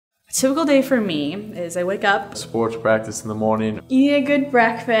A typical day for me is I wake up, sports practice in the morning, eat a good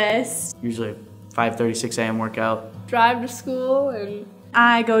breakfast, usually 5:30, 6 a.m. workout, drive to school, and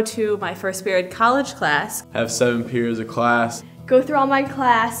I go to my first period college class, have 7 periods of class, go through all my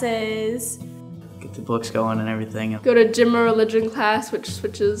classes, get the books going and everything. go to gym or religion class, which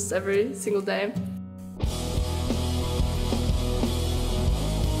switches every single day.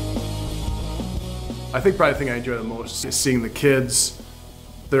 I think probably the thing I enjoy the most is seeing the kids.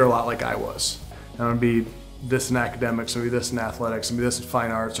 They're a lot like I was. I'm gonna be this in academics, I'm gonna be this in athletics, I'm gonna be this in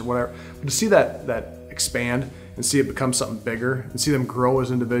fine arts or whatever. But to see that expand and see it become something bigger and see them grow as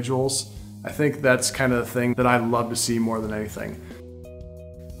individuals, I think that's kind of the thing that I love to see more than anything.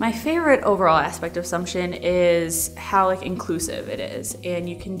 My favorite overall aspect of Assumption is how inclusive it is, and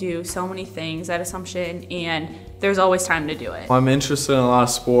you can do so many things at Assumption and there's always time to do it. I'm interested in a lot of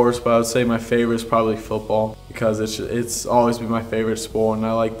sports, but I would say my favorite is probably football because it's always been my favorite sport and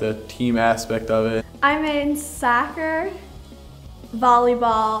I like the team aspect of it. I'm in soccer,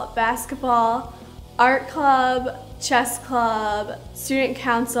 volleyball, basketball, art club, chess club, student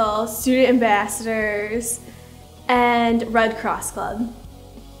council, student ambassadors, and Red Cross Club.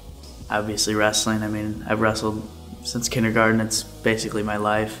 Obviously wrestling. I mean, I've wrestled since kindergarten. It's basically my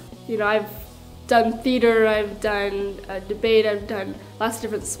life. You know, I've done theater, I've done debate, I've done lots of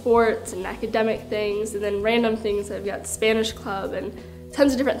different sports and academic things, and then random things. I've got Spanish club and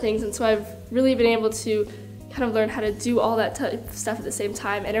tons of different things, and so I've really been able to kind of learn how to do all that type of stuff at the same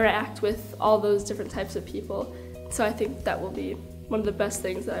time, interact with all those different types of people. So I think that will be one of the best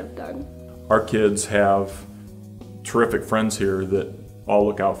things that I've done. Our kids have terrific friends here that all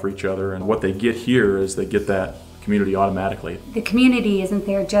look out for each other, and what they get here is they get that community automatically. The community isn't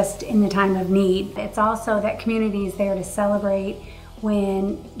there just in the time of need. It's also that community is there to celebrate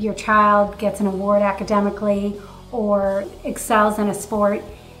when your child gets an award academically or excels in a sport.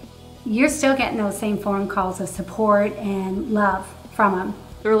 You're still getting those same phone calls of support and love from them.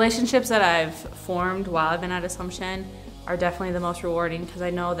 The relationships that I've formed while I've been at Assumption are definitely the most rewarding because I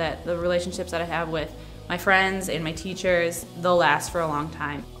know that the relationships that I have with my friends and my teachers, they'll last for a long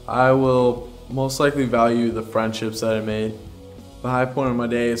time. I will most likely value the friendships that I made. The high point of my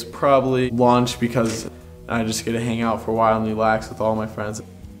day is probably lunch because I just get to hang out for a while and relax with all my friends.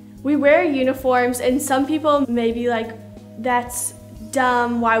 We wear uniforms, and some people may be like, that's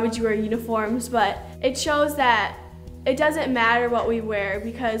dumb, why would you wear uniforms? But it shows that it doesn't matter what we wear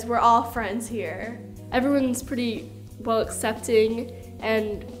because we're all friends here. Everyone's pretty well accepting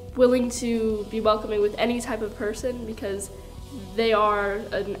and willing to be welcoming with any type of person because they are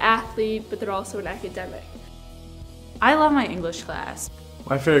an athlete, but they're also an academic. I love my English class.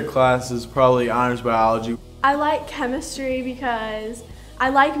 My favorite class is probably honors biology. I like chemistry because I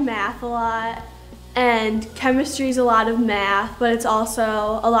like math a lot, and chemistry is a lot of math, but it's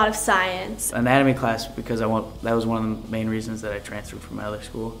also a lot of science. Anatomy class because that was one of the main reasons that I transferred from my other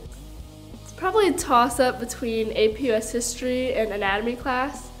school. It's probably a toss-up between AP US History and anatomy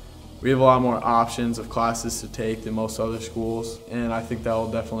class. We have a lot more options of classes to take than most other schools, and I think that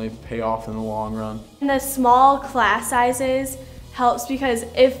will definitely pay off in the long run. And the small class sizes helps because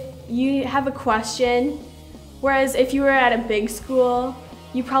if you have a question, whereas if you were at a big school,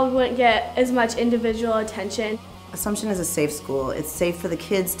 you probably wouldn't get as much individual attention. Assumption is a safe school. It's safe for the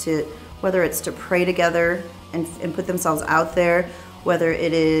kids to, whether it's to pray together and put themselves out there, whether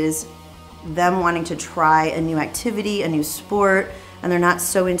it is them wanting to try a new activity, a new sport, and they're not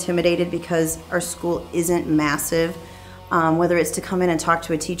so intimidated because our school isn't massive. Whether it's to come in and talk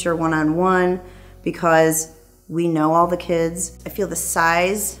to a teacher one-on-one because we know all the kids. I feel the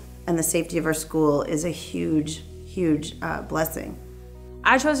size and the safety of our school is a huge, huge blessing.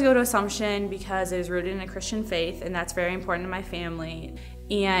 I chose to go to Assumption because it is rooted in a Christian faith, and that's very important to my family.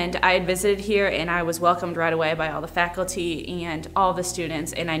 And I had visited here and I was welcomed right away by all the faculty and all the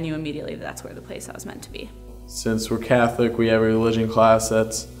students, and I knew immediately that that's where the place I was meant to be. Since we're Catholic, we have a religion class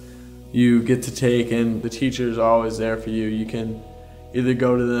that you get to take, and the teachers are always there for you. You can either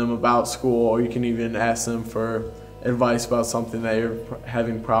go to them about school or you can even ask them for advice about something that you're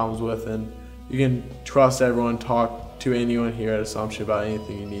having problems with, and you can trust everyone, talk to anyone here at Assumption about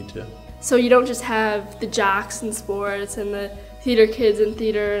anything you need to. So you don't just have the jocks in sports and the theater kids in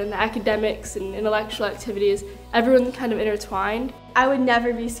theater and the academics and intellectual activities. Everyone's kind of intertwined. I would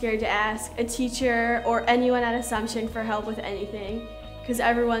never be scared to ask a teacher or anyone at Assumption for help with anything because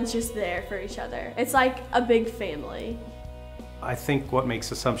everyone's just there for each other. It's like a big family. I think what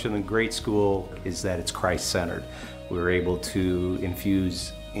makes Assumption a great school is that it's Christ-centered. We're able to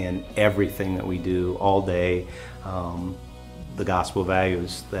infuse in everything that we do all day the gospel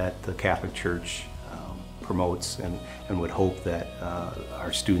values that the Catholic Church promotes and would hope that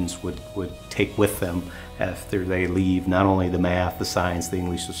our students would take with them after they leave not only the math, the science, the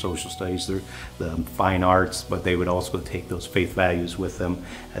English, the social studies, the fine arts, but they would also take those faith values with them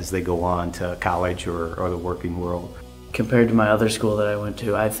as they go on to college or the working world. Compared to my other school that I went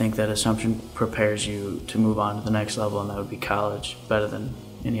to, I think that Assumption prepares you to move on to the next level, and that would be college, better than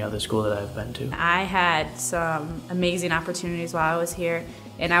any other school that I've been to. I had some amazing opportunities while I was here,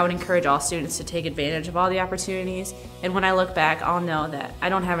 and I would encourage all students to take advantage of all the opportunities. And when I look back, I'll know that I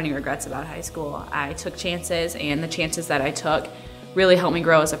don't have any regrets about high school. I took chances, and the chances that I took really helped me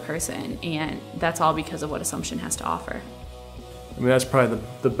grow as a person, and that's all because of what Assumption has to offer. I mean, that's probably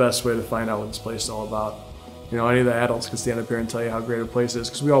the best way to find out what this place is all about. You know, any of the adults can stand up here and tell you how great a place is,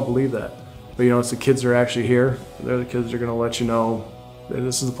 because we all believe that. But you know, it's the kids that are actually here. They're the kids that are going to let you know that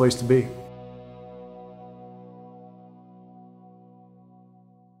this is the place to be.